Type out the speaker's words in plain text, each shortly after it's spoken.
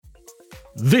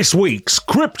This week's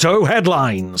crypto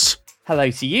headlines. Hello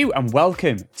to you and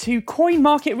welcome to Coin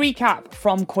Market Recap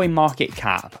from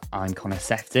CoinMarketCap. I'm Connor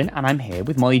Sefton and I'm here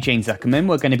with Molly Jane Zuckerman.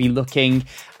 We're going to be looking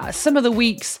at some of the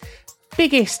week's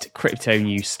biggest crypto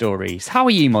news stories. How are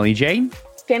you, Molly Jane?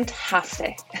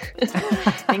 Fantastic.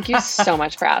 Thank you so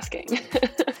much for asking.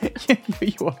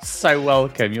 You are so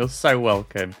welcome. You're so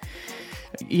welcome.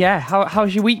 Yeah,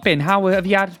 how's your week been? Have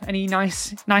you had any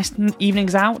nice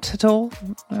evenings out at all?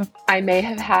 I may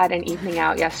have had an evening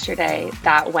out yesterday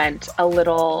that went a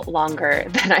little longer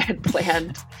than I had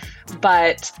planned,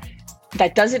 but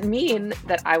that doesn't mean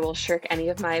that I will shirk any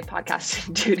of my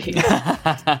podcasting duties.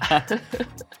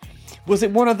 Was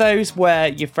it one of those where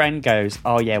your friend goes,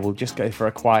 oh yeah, we'll just go for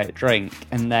a quiet drink,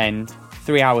 and then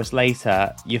 3 hours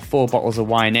later, you're 4 bottles of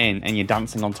wine in and you're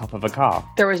dancing on top of a car?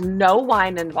 There was no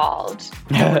wine involved.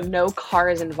 There were no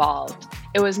cars involved.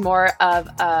 It was more of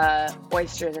a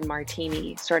oysters and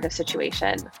martini sort of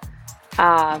situation.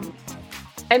 And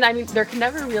I mean, there can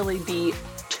never really be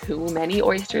too many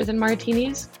oysters and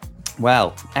martinis.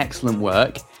 Well, excellent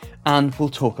work. And we'll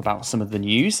talk about some of the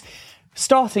news.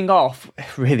 Starting off,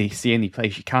 really, it's the only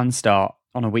place you can start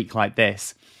on a week like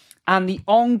this. And the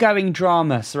ongoing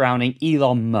drama surrounding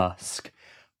Elon Musk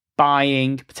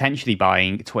potentially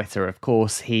buying Twitter. Of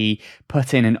course, he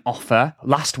put in an offer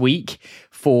last week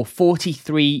for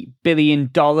 $43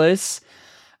 billion.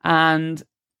 And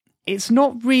it's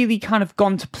not really kind of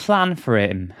gone to plan for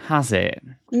him, has it?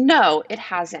 No, it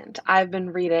hasn't. I've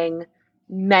been reading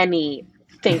many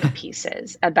think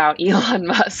pieces about Elon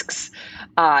Musk's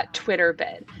Twitter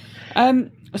bid.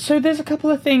 So there's a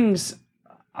couple of things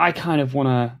I kind of want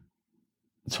to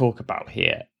talk about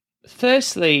here.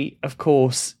 Firstly, of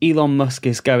course, Elon Musk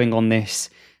is going on this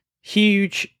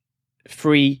huge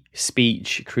free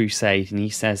speech crusade, and he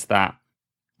says that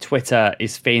Twitter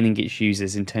is failing its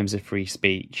users in terms of free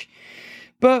speech.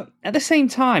 But at the same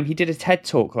time, he did a TED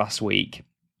Talk last week,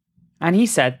 and he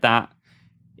said that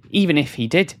even if he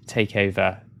did take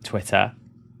over Twitter,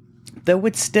 there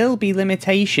would still be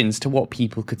limitations to what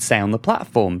people could say on the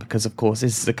platform because, of course,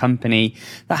 this is a company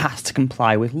that has to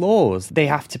comply with laws. They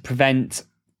have to prevent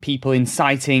people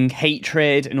inciting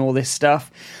hatred and all this stuff.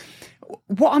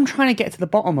 What I'm trying to get to the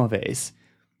bottom of is,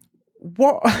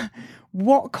 what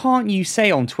can't you say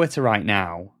on Twitter right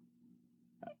now,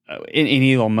 in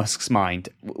Elon Musk's mind?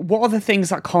 What are the things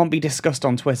that can't be discussed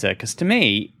on Twitter? Because to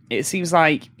me, it seems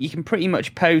like you can pretty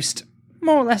much post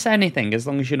more or less anything as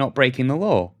long as you're not breaking the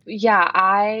law. Yeah,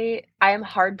 I am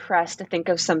hard pressed to think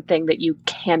of something that you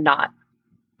cannot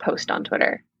post on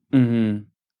Twitter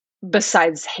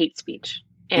besides hate speech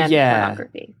and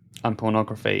pornography. And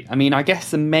pornography. I mean, I guess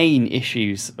the main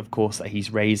issues, of course, that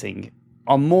he's raising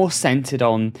are more centered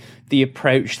on the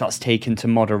approach that's taken to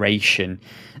moderation,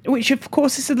 which, of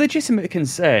course, is a legitimate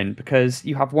concern because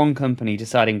you have one company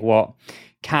deciding what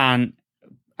can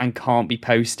and can't be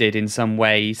posted in some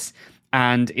ways.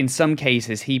 And in some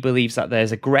cases, he believes that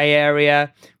there's a grey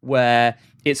area where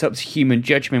it's up to human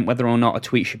judgment whether or not a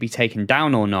tweet should be taken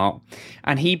down or not.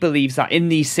 And he believes that in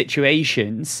these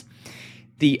situations,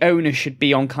 the owner should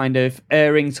be on kind of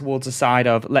erring towards the side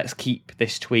of let's keep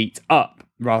this tweet up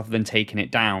rather than taking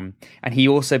it down. And he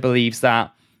also believes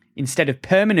that instead of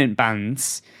permanent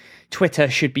bans, Twitter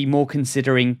should be more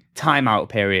considering timeout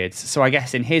periods. So I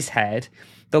guess in his head,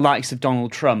 the likes of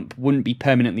Donald Trump wouldn't be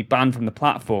permanently banned from the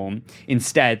platform.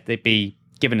 Instead, they'd be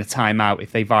given a timeout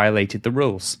if they violated the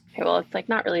rules. Okay, well, it's like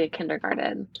not really a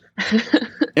kindergarten.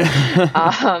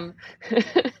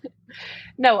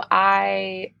 No,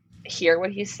 I hear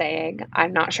what he's saying.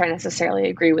 I'm not sure I necessarily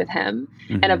agree with him.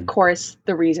 And of course,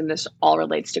 the reason this all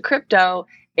relates to crypto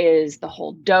is the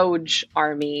whole Doge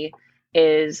army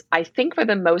is, I think for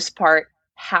the most part,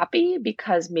 happy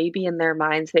because maybe in their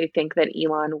minds they think that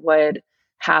Elon would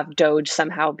have Doge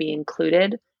somehow be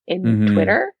included in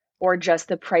Twitter, or just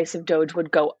the price of Doge would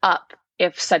go up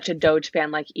if such a Doge fan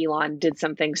like Elon did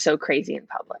something so crazy in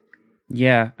public.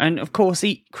 Yeah, and of course,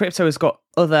 crypto has got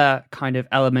other kind of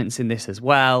elements in this as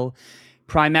well.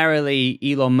 Primarily,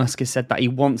 Elon Musk has said that he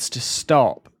wants to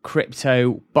stop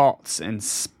crypto bots and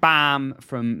spam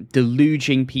from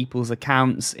deluging people's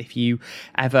accounts. If you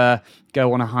ever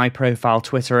go on a high-profile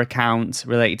Twitter account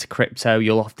related to crypto,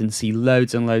 you'll often see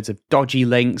loads and loads of dodgy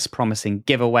links promising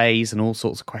giveaways and all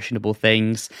sorts of questionable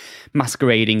things,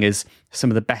 masquerading as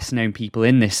some of the best-known people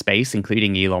in this space,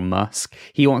 including Elon Musk.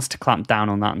 He wants to clamp down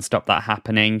on that and stop that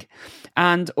happening.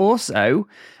 And also,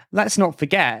 let's not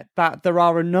forget that there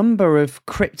are a number of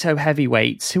crypto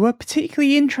heavyweights who are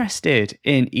particularly interested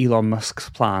in Elon Musk's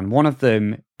plan, one of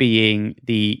them being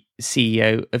the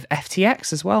CEO of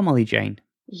FTX as well, Molly Jane.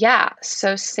 Yeah,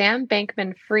 so Sam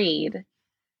Bankman-Fried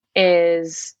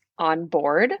is on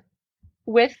board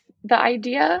with the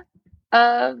idea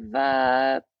of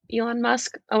Elon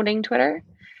Musk owning Twitter.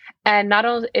 And not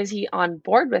only is he on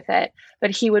board with it, but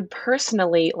he would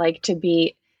personally like to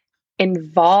be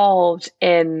involved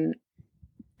in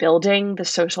building the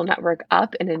social network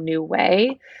up in a new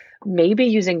way, maybe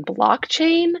using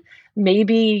blockchain,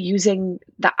 maybe using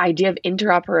the idea of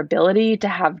interoperability to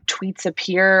have tweets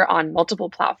appear on multiple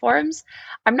platforms.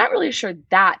 I'm not really sure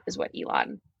that is what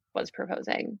Elon was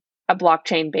proposing, a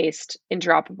blockchain-based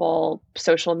interoperable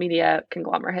social media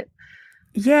conglomerate.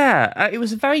 Yeah, it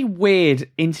was a very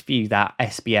weird interview that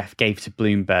SBF gave to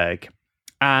Bloomberg.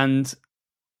 And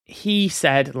he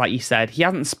said, like you said, he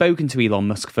hadn't spoken to Elon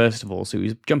Musk, first of all, so he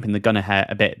was jumping the gun ahead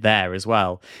a bit there as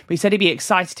well. But he said he'd be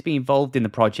excited to be involved in the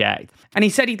project. And he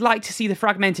said he'd like to see the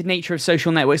fragmented nature of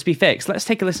social networks be fixed. Let's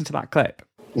take a listen to that clip.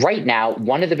 Right now,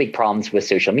 one of the big problems with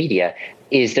social media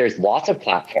is there's lots of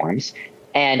platforms,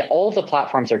 and all of the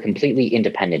platforms are completely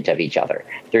independent of each other.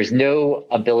 There's no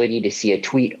ability to see a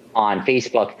tweet on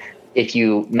Facebook. If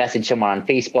you message someone on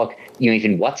Facebook,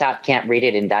 even WhatsApp can't read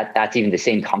it, and that's even the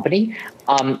same company.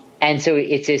 And so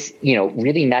it's this,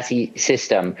 really messy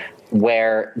system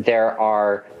where there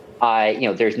are,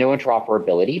 there's no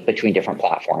interoperability between different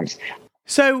platforms.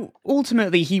 So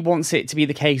ultimately, he wants it to be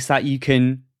the case that you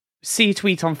can see a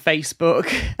tweet on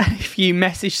Facebook. If you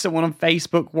message someone on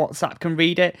Facebook, WhatsApp can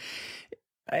read it.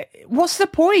 What's the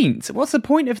point? What's the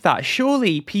point of that?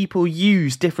 Surely people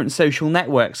use different social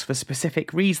networks for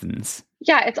specific reasons.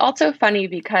 Yeah, it's also funny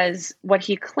because what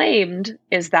he claimed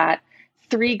is that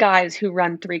 3 guys who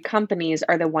run 3 companies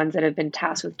are the ones that have been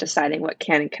tasked with deciding what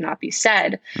can and cannot be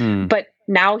said. But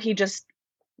now he just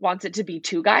wants it to be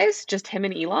 2 guys, just him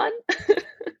and Elon.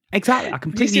 Exactly. I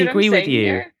completely agree with you.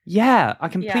 Here? Yeah, I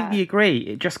completely agree.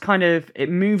 It just it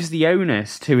moves the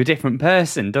onus to a different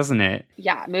person, doesn't it?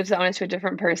 Yeah, it moves the onus to a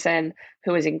different person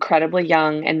who is incredibly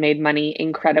young and made money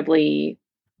incredibly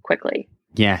quickly.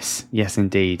 Yes,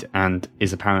 indeed. And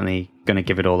is apparently going to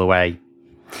give it all away.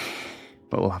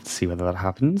 But we'll have to see whether that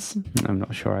happens. I'm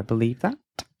not sure I believe that.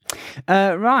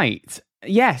 Right.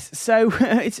 Yes, so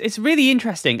it's really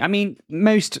interesting. I mean,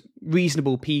 most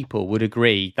reasonable people would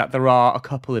agree that there are a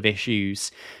couple of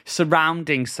issues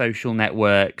surrounding social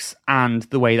networks and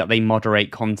the way that they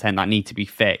moderate content that need to be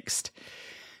fixed.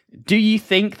 Do you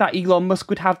think that Elon Musk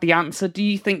would have the answer? Do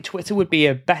you think Twitter would be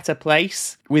a better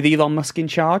place with Elon Musk in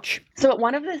charge? So what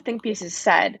one of the think pieces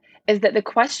said is that the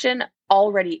question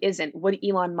already isn't, would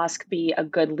Elon Musk be a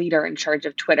good leader in charge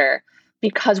of Twitter?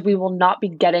 Because we will not be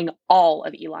getting all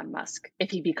of Elon Musk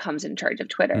if he becomes in charge of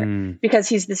Twitter, because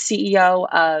he's the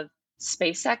CEO of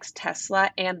SpaceX, Tesla,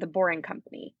 and the Boring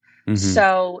Company. Mm-hmm.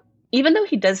 So even though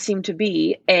he does seem to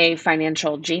be a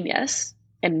financial genius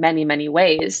in many, many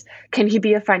ways, can he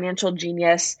be a financial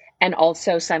genius and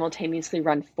also simultaneously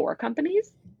run 4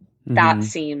 companies? Mm-hmm. That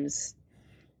seems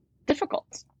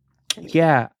difficult.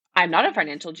 Yeah. I'm not a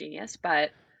financial genius, but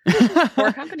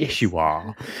 4 companies. Yes, you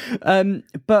are.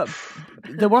 But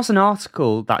there was an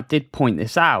article that did point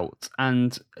this out,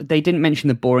 and they didn't mention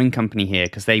the Boring Company here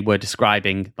because they were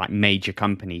describing major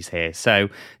companies here. So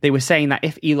they were saying that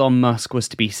if Elon Musk was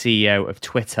to be CEO of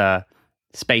Twitter,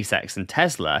 SpaceX, and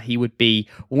Tesla, he would be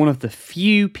one of the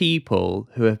few people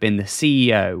who have been the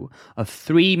CEO of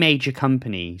 3 major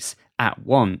companies at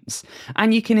once.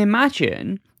 And you can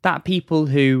imagine that people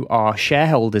who are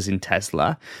shareholders in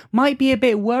Tesla might be a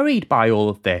bit worried by all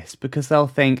of this because they'll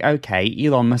think, okay,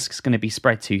 Elon Musk's going to be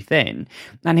spread too thin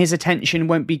and his attention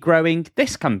won't be growing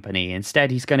this company. Instead,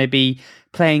 he's going to be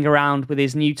playing around with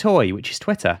his new toy, which is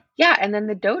Twitter. Yeah, and then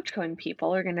the Dogecoin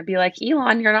people are going to be like,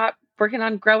 Elon, you're not working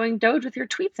on growing Doge with your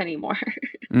tweets anymore.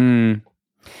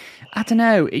 I don't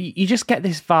know. You just get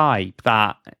this vibe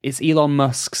that it's Elon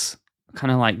Musk's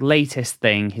kind of latest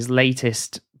thing, his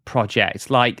latest project.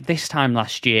 Like this time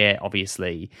last year,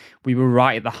 obviously, we were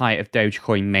right at the height of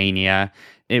Dogecoin mania.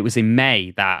 It was in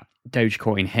May that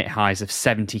Dogecoin hit highs of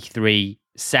 73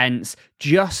 cents,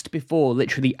 just before,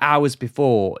 literally hours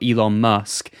before, Elon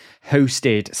Musk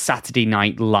hosted Saturday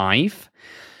Night Live.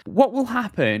 What will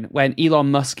happen when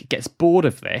Elon Musk gets bored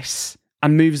of this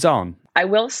and moves on? I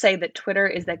will say that Twitter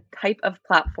is the type of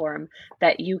platform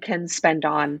that you can spend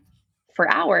on for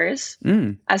hours,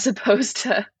 as opposed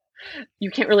to you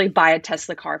can't really buy a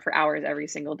Tesla car for hours every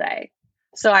single day.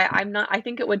 So I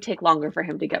think it would take longer for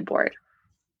him to get bored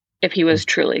if he was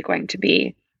truly going to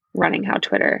be running our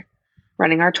Twitter.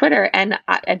 And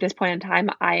at this point in time,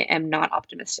 I am not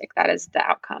optimistic that is the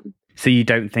outcome. So you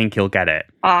don't think he'll get it?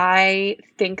 I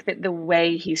think that the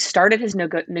way he started his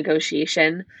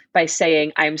negotiation by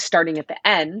saying, I'm starting at the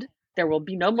end, there will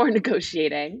be no more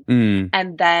negotiating.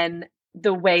 And then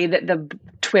the way that the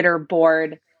Twitter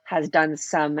board has done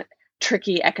some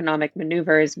tricky economic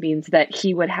maneuvers means that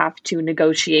he would have to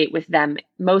negotiate with them,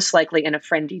 most likely in a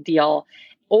friendly deal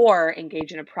or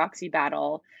engage in a proxy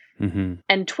battle. Mm-hmm.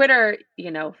 And Twitter,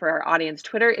 for our audience,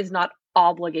 Twitter is not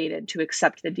obligated to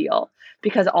accept the deal,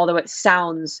 because although it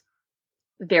sounds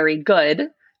very good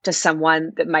to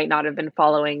someone that might not have been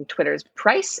following Twitter's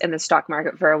price in the stock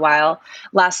market for a while,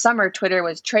 last summer, Twitter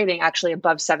was trading actually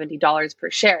above $70 per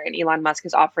share, and Elon Musk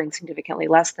is offering significantly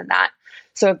less than that.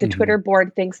 So if the Twitter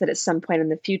board thinks that at some point in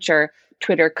the future,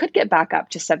 Twitter could get back up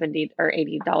to $70 or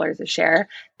 $80 a share,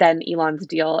 then Elon's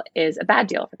deal is a bad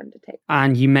deal for them to take.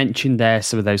 And you mentioned there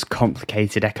some of those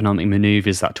complicated economic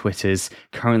maneuvers that Twitter's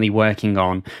currently working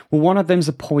on. Well, one of them's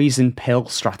a poison pill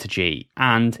strategy.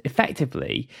 And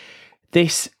effectively,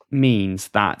 this means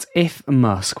that if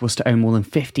Musk was to own more than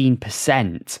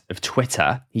 15% of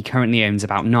Twitter, he currently owns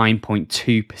about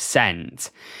 9.2%,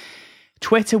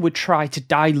 Twitter would try to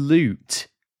dilute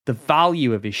the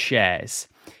value of his shares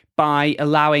by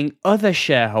allowing other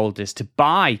shareholders to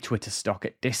buy Twitter stock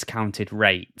at discounted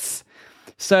rates.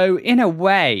 So in a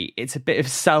way, it's a bit of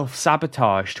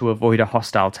self-sabotage to avoid a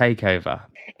hostile takeover.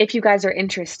 If you guys are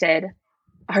interested,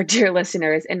 our dear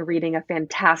listeners, in reading a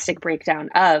fantastic breakdown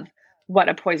of what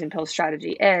a poison pill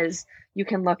strategy is, you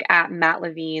can look at Matt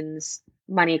Levine's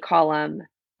Money column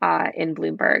in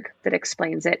Bloomberg that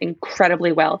explains it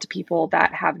incredibly well to people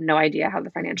that have no idea how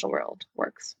the financial world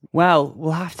works. Well,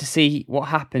 we'll have to see what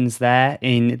happens there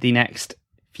in the next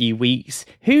few weeks.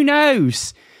 Who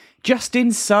knows?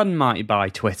 Justin Sun might buy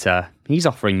Twitter. He's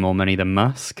offering more money than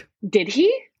Musk. Did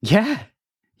he? Yeah.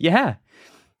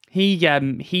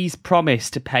 He's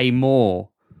promised to pay more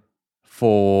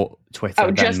for Twitter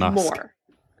than just Musk. More.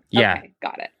 Yeah. Okay,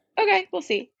 got it. Okay, we'll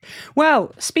see.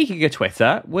 Well, speaking of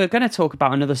Twitter, we're going to talk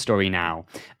about another story now.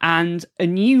 And a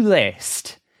new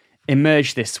list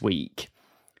emerged this week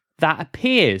that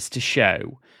appears to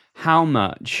show how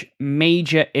much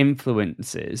major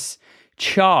influencers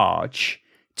charge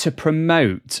to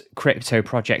promote crypto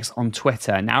projects on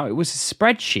Twitter. Now, it was a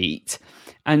spreadsheet,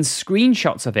 and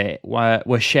screenshots of it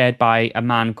were shared by a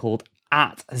man called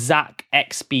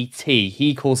 @ZachXBT.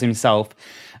 He calls himself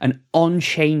an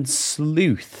on-chain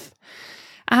sleuth.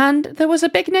 And there was a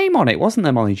big name on it, wasn't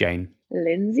there, Molly Jane?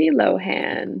 Lindsay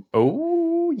Lohan.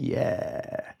 Oh,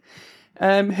 yeah.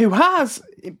 Who has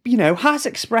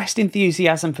expressed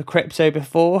enthusiasm for crypto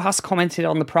before, has commented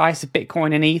on the price of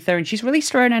Bitcoin and Ether, and she's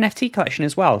released her own NFT collection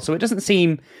as well. So it doesn't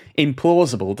seem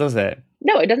implausible, does it?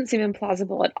 No, it doesn't seem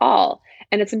implausible at all.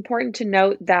 And it's important to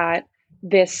note that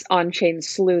this on-chain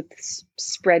sleuth's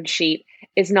spreadsheet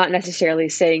is not necessarily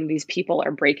saying these people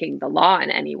are breaking the law in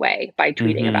any way by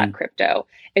tweeting about crypto.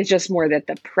 It's just more that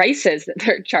the prices that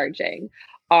they're charging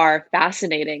are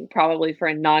fascinating, probably for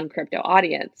a non-crypto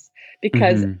audience,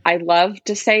 because I love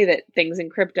to say that things in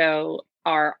crypto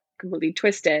are completely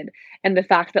twisted. And the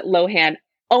fact that Lohan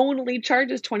only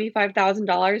charges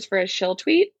 $25,000 for a shill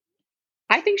tweet,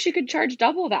 I think she could charge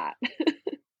double that.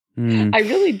 I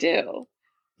really do.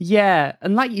 Yeah,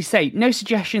 and like you say, no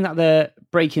suggestion that they're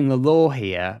breaking the law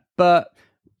here, but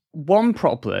one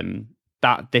problem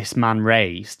that this man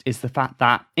raised is the fact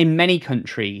that in many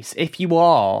countries, if you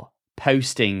are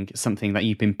posting something that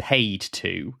you've been paid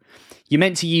to, you're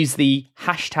meant to use the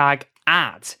hashtag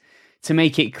ad to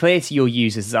make it clear to your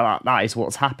users that that is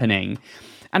what's happening.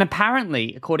 And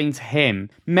apparently, according to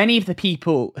him, many of the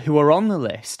people who are on the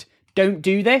list don't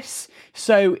do this.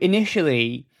 So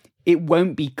initially, it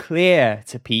won't be clear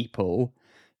to people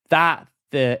that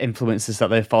the influencers that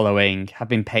they're following have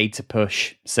been paid to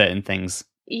push certain things.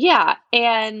 Yeah,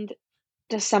 and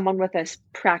just someone with a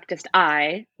practiced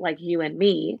eye, like you and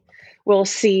me, will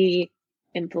see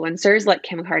influencers like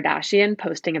Kim Kardashian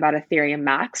posting about Ethereum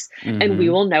Max, and we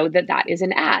will know that that is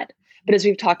an ad. But as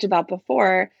we've talked about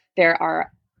before, there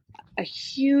are a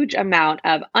huge amount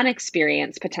of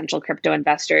unexperienced potential crypto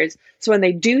investors. So when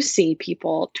they do see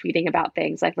people tweeting about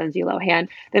things like Lindsay Lohan,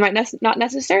 they might not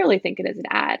necessarily think it is an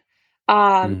ad.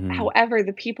 However,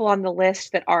 the people on the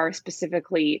list that are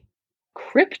specifically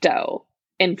crypto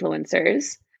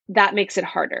influencers, that makes it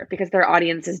harder because their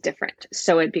audience is different.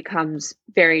 So it becomes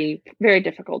very, very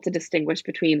difficult to distinguish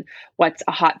between what's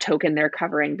a hot token they're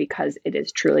covering because it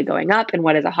is truly going up and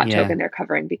what is a hot token they're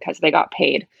covering because they got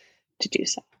paid to do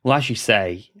so. Well, as you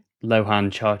say,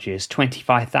 Lohan charges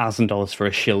 $25,000 for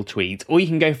a shill tweet, or you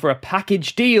can go for a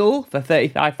package deal for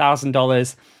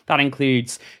 $35,000. That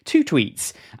includes 2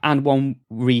 tweets and 1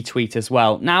 retweet as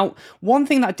well. Now, one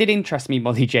thing that did interest me,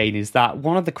 Molly Jane, is that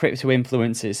one of the crypto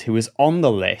influencers who was on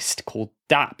the list, called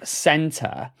Dapp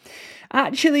Center,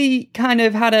 actually kind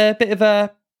of had a bit of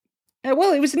a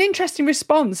Well, it was an interesting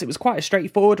response. It was quite a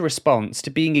straightforward response to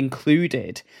being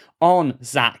included on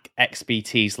Zach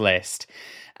XBT's list.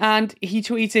 And he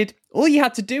tweeted, "All you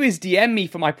had to do is DM me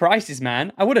for my prices,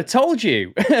 man. I would have told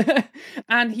you."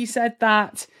 And he said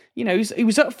that, he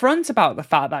was upfront about the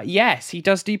fact that, yes, he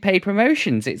does do paid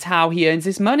promotions. It's how he earns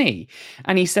his money.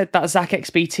 And he said that Zach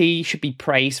XBT should be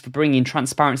praised for bringing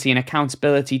transparency and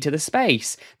accountability to the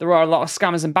space. There are a lot of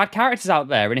scammers and bad characters out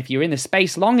there, and if you're in the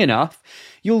space long enough,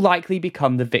 you'll likely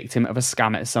become the victim of a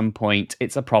scam at some point.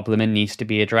 It's a problem and needs to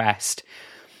be addressed.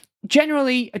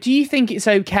 Generally, do you think it's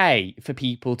okay for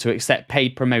people to accept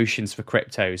paid promotions for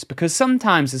cryptos? Because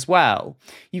sometimes as well,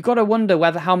 you've got to wonder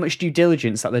how much due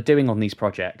diligence that they're doing on these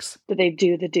projects. Do they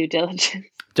do the due diligence?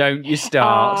 Don't you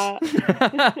start.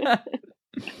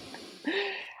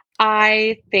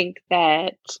 I think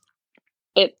that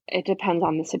it depends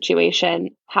on the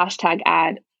situation.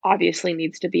 #ad obviously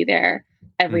needs to be there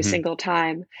every single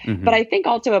time. But I think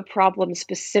also a problem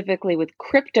specifically with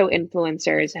crypto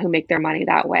influencers who make their money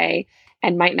that way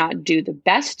and might not do the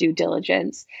best due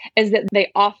diligence is that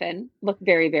they often look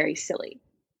very, very silly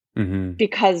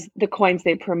because the coins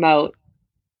they promote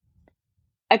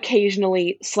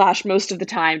occasionally / most of the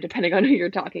time, depending on who you're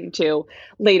talking to,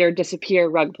 later disappear,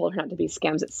 rug pull, turn out to be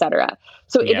scams, etc.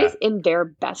 So it is in their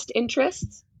best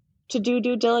interests to do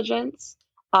due diligence.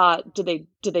 Do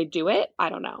they do it? I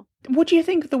don't know. What do you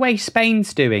think of the way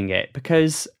Spain's doing it?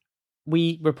 Because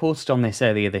we reported on this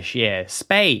earlier this year.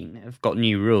 Spain have got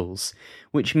new rules,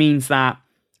 which means that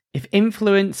if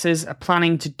influencers are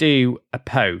planning to do a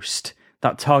post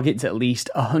that targets at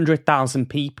least 100,000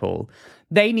 people,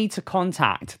 they need to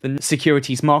contact the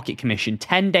Securities Market Commission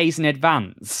 10 days in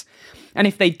advance. And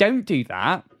if they don't do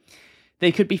that,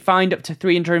 they could be fined up to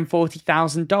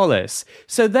 $340,000.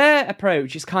 So their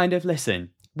approach is kind of,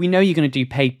 listen, we know you're going to do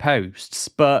paid posts,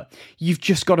 but you've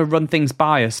just got to run things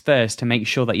by us first to make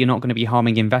sure that you're not going to be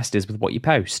harming investors with what you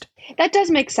post. That does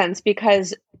make sense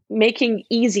because making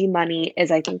easy money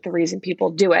is, I think, the reason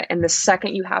people do it. And the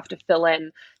second you have to fill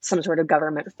in some sort of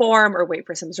government form or wait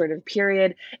for some sort of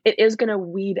period, it is going to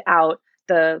weed out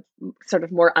the sort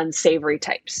of more unsavory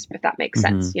types, if that makes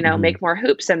sense. Make more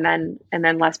hoops and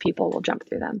then less people will jump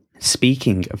through them.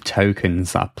 Speaking of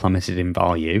tokens that have plummeted in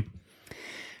value,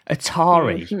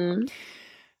 Atari.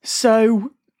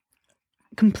 So,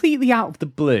 completely out of the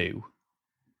blue,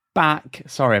 I'm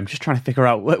just trying to figure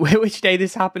out which day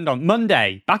this happened on.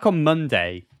 Back on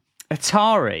Monday,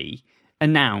 Atari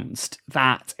announced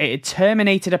that it had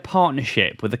terminated a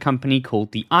partnership with a company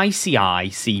called the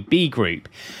ICICB Group.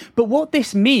 But what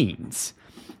this means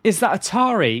is that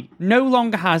Atari no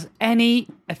longer has any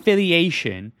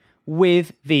affiliation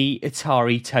with the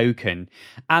Atari token.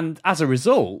 And as a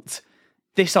result,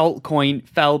 this altcoin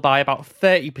fell by about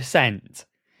 30%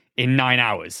 in 9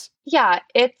 hours. Yeah,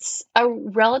 it's a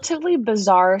relatively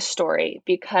bizarre story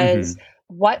because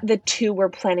what the two were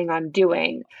planning on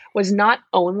doing was not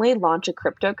only launch a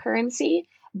cryptocurrency,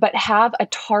 but have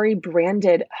Atari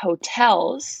branded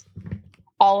hotels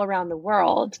all around the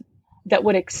world that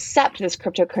would accept this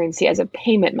cryptocurrency as a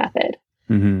payment method.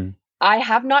 I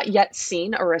have not yet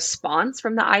seen a response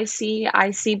from the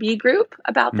ICICB group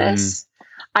about this.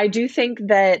 I do think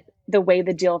that the way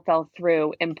the deal fell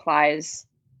through implies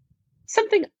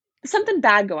something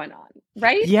bad going on,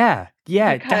 right? Yeah,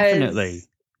 definitely.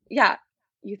 Yeah,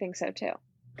 you think so too.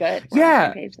 Good. We're on the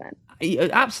same page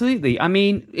then. Absolutely. I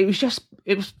mean, it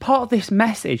was part of this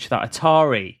message that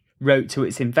Atari wrote to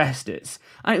its investors.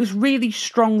 And it was really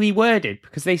strongly worded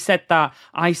because they said that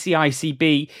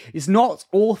ICICB is not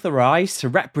authorized to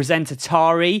represent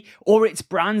Atari or its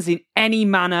brands in any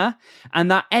manner,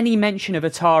 and that any mention of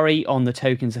Atari on the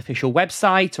token's official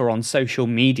website or on social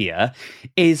media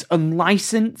is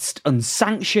unlicensed,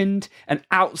 unsanctioned, and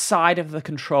outside of the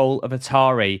control of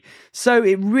Atari. So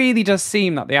it really does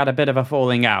seem that they had a bit of a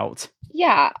falling out.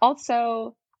 Yeah,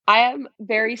 also, I am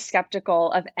very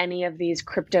skeptical of any of these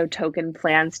crypto token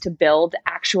plans to build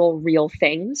actual real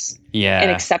things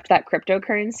and accept that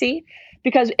cryptocurrency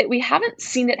because we haven't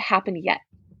seen it happen yet.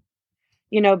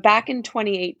 Back in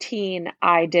 2018,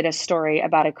 I did a story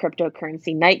about a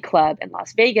cryptocurrency nightclub in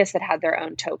Las Vegas that had their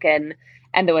own token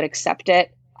and they would accept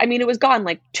it. I mean, it was gone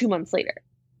like 2 months later,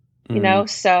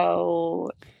 so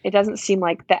it doesn't seem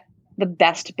like the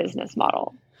best business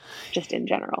model just in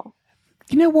general.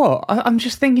 You know what? I'm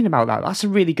just thinking about that. That's a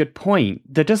really good point.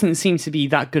 There doesn't seem to be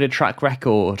that good a track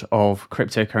record of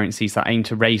cryptocurrencies that aim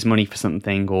to raise money for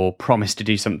something or promise to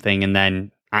do something and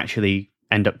then actually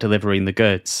end up delivering the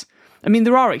goods. I mean,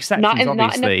 there are exceptions, obviously.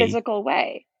 Not in a physical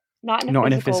way. Not in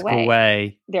a physical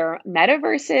way. There are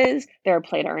metaverses, there are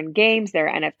play-to-earn games, there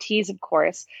are NFTs, of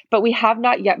course, but we have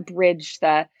not yet bridged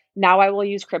the now I will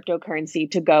use cryptocurrency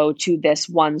to go to this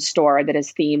one store that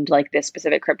is themed like this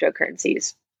specific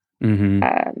cryptocurrency's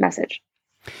message.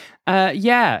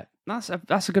 Yeah, that's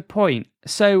a good point.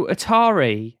 So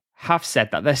Atari have said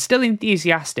that they're still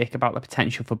enthusiastic about the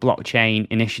potential for blockchain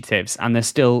initiatives, and they're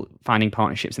still finding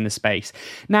partnerships in the space.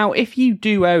 Now, if you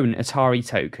do own Atari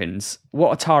tokens,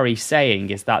 what Atari's saying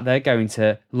is that they're going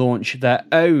to launch their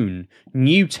own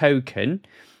new token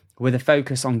with a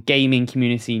focus on gaming,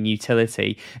 community, and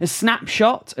utility. A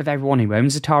snapshot of everyone who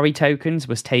owns Atari tokens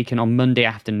was taken on Monday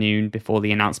afternoon before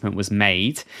the announcement was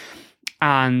made,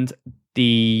 and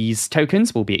these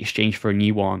tokens will be exchanged for a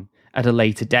new one at a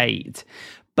later date.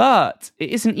 But it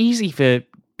isn't easy for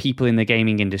people in the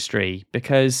gaming industry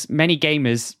because many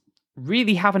gamers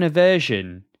really have an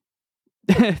aversion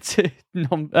to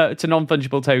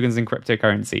non-fungible tokens and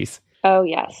cryptocurrencies. Oh,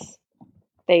 yes.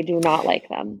 They do not like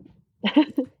them.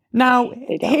 Now,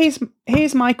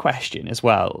 here's my question as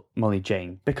well, Molly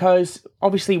Jane, because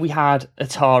obviously we had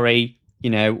Atari,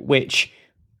 which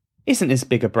isn't as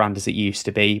big a brand as it used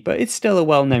to be, but it's still a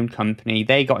well-known company.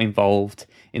 They got involved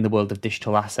in the world of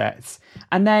digital assets.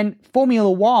 And then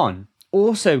Formula One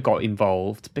also got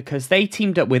involved because they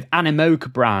teamed up with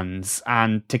Animoca Brands,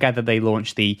 and together they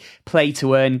launched the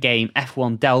play-to-earn game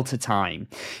F1 Delta Time.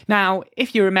 Now,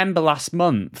 if you remember last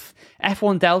month,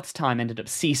 F1 Delta Time ended up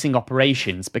ceasing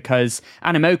operations because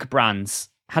Animoca Brands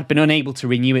had been unable to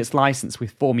renew its license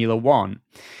with Formula One.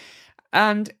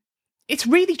 And it's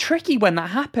really tricky when that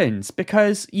happens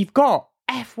because you've got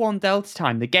F1 Delta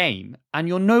Time, the game, and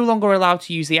you're no longer allowed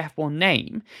to use the F1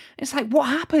 name. It's like, what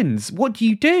happens? What do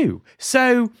you do?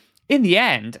 So, in the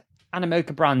end,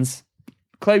 Animoca Brands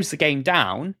closed the game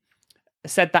down,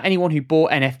 said that anyone who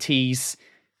bought NFTs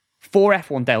for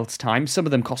F1 Delta Time, some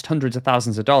of them cost hundreds of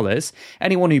thousands of dollars,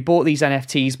 anyone who bought these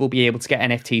NFTs will be able to get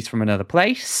NFTs from another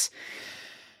place.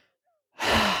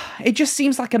 It just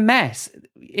seems like a mess.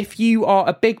 If you are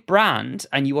a big brand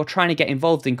and you are trying to get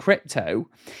involved in crypto,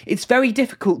 it's very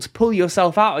difficult to pull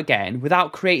yourself out again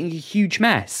without creating a huge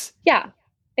mess. Yeah,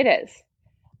 it is.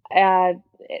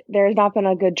 There's not been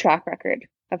a good track record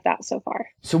of that so far.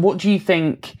 So what do you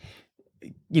think,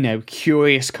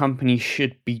 curious companies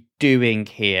should be doing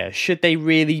here? Should they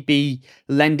really be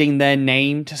lending their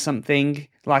name to something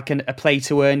like a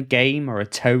play-to-earn game or a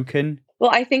token?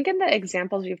 Well, I think in the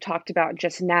examples we've talked about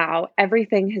just now,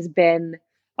 everything has been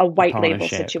a white label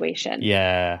situation.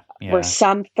 Yeah. Where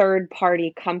some third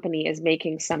party company is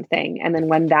making something. And then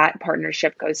when that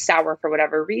partnership goes sour for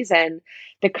whatever reason,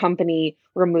 the company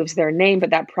removes their name,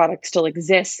 but that product still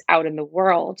exists out in the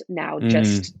world now,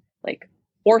 just like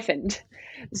orphaned.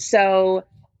 So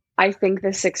I think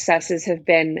the successes have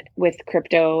been with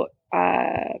crypto,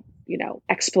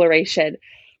 exploration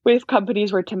with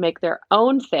companies were to make their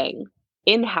own thing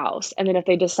in-house. And then if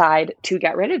they decide to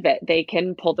get rid of it, they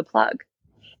can pull the plug.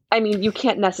 I mean, you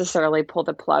can't necessarily pull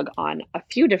the plug on a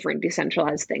few different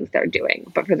decentralized things they're doing,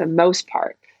 but for the most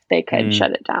part, they could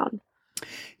shut it down.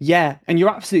 Yeah, and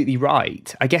you're absolutely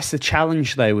right. I guess the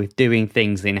challenge, though, with doing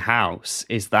things in-house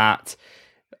is that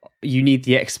you need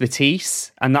the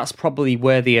expertise, and that's probably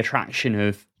where the attraction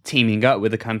of teaming up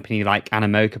with a company like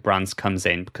Animoca Brands comes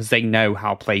in, because they know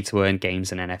how play-to-earn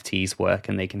games and NFTs work,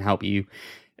 and they can help you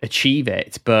achieve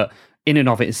it. But in and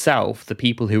of itself, the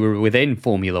people who were within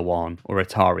Formula One or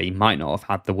Atari might not have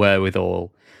had the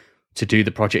wherewithal to do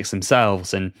the projects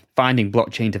themselves, and finding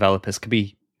blockchain developers can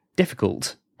be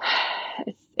difficult.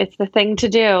 It's the thing to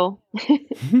do.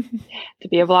 To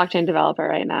be a blockchain developer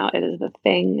right now, it is the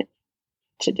thing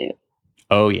to do.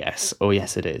 Oh yes,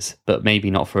 it is. But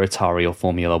maybe not for Atari or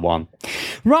Formula One.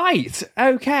 Right,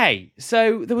 okay.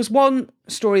 So there was one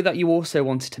story that you also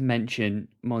wanted to mention,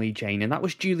 Molly Jane, and that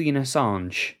was Julian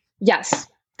Assange. Yes,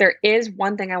 there is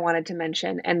one thing I wanted to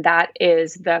mention, and that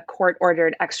is the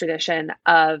court-ordered extradition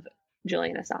of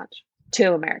Julian Assange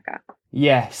to America.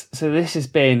 Yes, so this has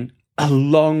been a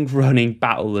long-running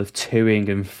battle of toing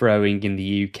and froing in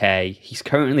the UK. He's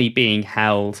currently being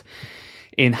held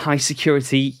in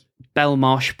high-security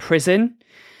Belmarsh prison,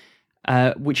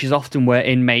 which is often where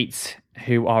inmates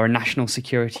who are a national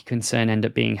security concern end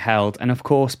up being held. And of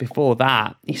course, before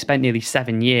that, he spent nearly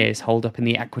 7 years holed up in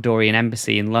the Ecuadorian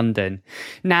embassy in London.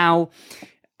 Now,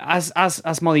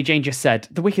 as Molly Jane just said,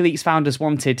 the WikiLeaks founders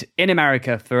wanted in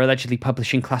America for allegedly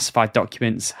publishing classified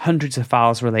documents, hundreds of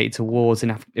files related to wars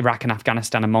in Iraq and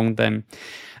Afghanistan among them.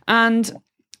 And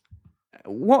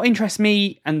what interests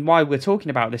me and why we're talking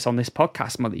about this on this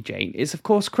podcast, Molly Jane, is of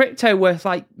course crypto worth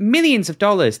like millions of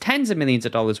dollars, tens of millions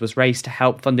of dollars was raised to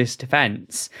help fund his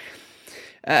defense.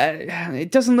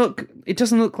 It doesn't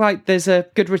look like there's a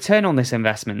good return on this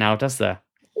investment now, does there?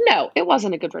 No, it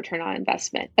wasn't a good return on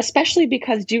investment, especially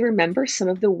because do you remember some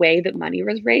of the way that money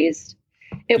was raised?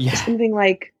 It was something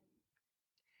like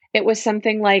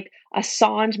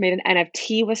Assange made an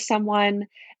NFT with someone,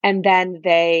 and then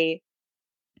they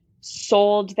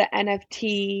sold the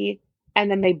NFT,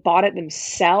 and then they bought it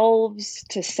themselves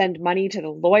to send money to the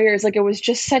lawyers. Like, it was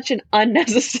just such an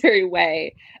unnecessary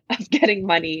way of getting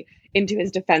money into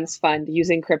his defense fund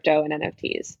using crypto and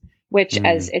NFTs, which,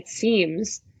 as it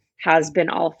seems, has been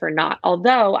all for naught.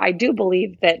 Although I do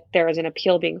believe that there is an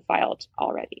appeal being filed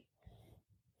already.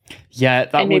 Yeah,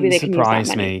 that wouldn't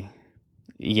surprise me.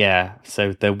 Yeah,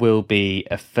 so there will be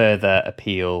a further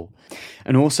appeal.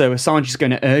 And also, Assange is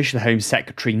going to urge the Home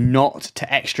Secretary not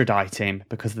to extradite him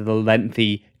because of the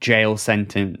lengthy jail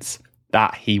sentence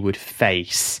that he would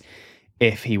face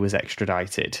if he was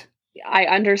extradited. I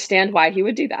understand why he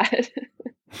would do that.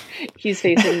 He's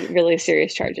facing really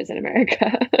serious charges in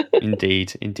America.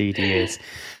 Indeed he is.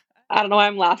 I don't know why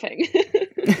I'm laughing.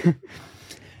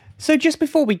 So just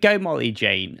before we go, Molly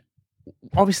Jane,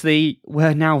 obviously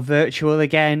we're now virtual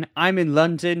again. I'm in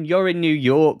London, you're in New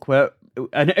York, where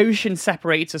an ocean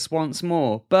separates us once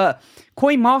more. But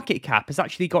CoinMarketCap has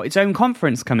actually got its own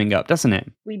conference coming up, doesn't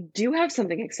it? We do have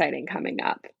something exciting coming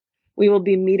up. We will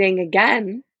be meeting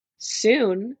again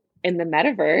soon in the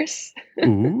metaverse.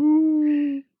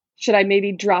 Ooh. Should I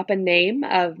maybe drop a name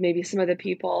of maybe some of the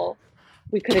people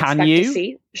we could expect to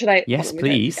see? Should I? Yes,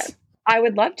 please. I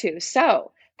would love to.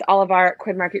 So, to all of our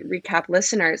CoinMarket Recap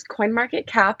listeners,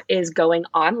 CoinMarketCap is going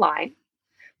online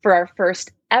for our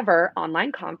first ever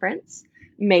online conference,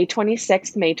 May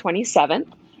 26th, May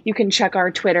 27th. You can check our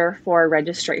Twitter for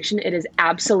registration. It is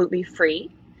absolutely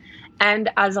free. And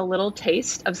as a little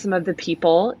taste of some of the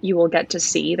people you will get to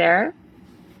see there,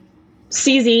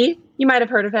 CZ, you might have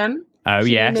heard of him. Oh,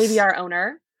 yes. He may be our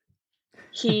owner.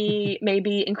 He may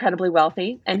be incredibly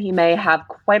wealthy, and he may have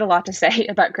quite a lot to say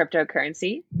about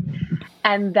cryptocurrency.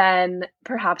 And then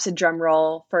perhaps a drum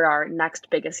roll for our next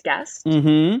biggest guest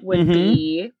would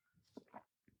be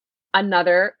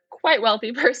another quite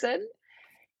wealthy person.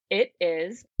 It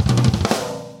is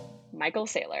Michael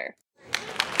Saylor.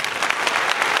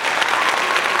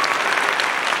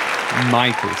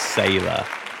 Michael Saylor.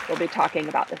 We'll be talking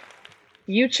about the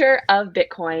future of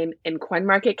Bitcoin in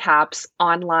CoinMarketCap's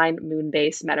online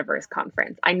Moonbase Metaverse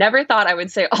Conference. I never thought I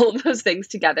would say all of those things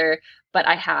together, but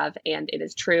I have, and it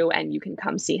is true, and you can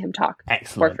come see him talk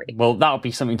Excellent. for free. Well, that'll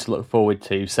be something to look forward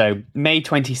to. So May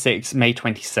 26th, May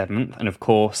 27th, and of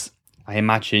course, I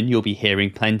imagine you'll be hearing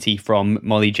plenty from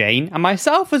Molly Jane and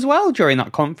myself as well during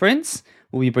that conference.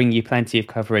 We'll be bringing you plenty of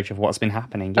coverage of what's been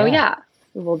happening. Oh, yeah.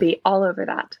 We will be all over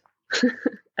that,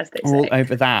 as they say. All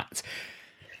over that.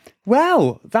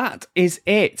 Well, that is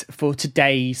it for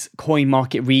today's Coin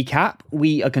Market Recap.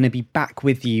 We are going to be back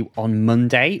with you on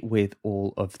Monday with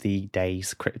all of the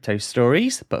day's crypto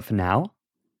stories. But for now,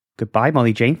 goodbye,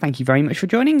 Molly Jane. Thank you very much for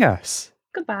joining us.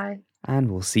 Goodbye. And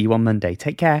we'll see you on Monday.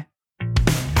 Take care.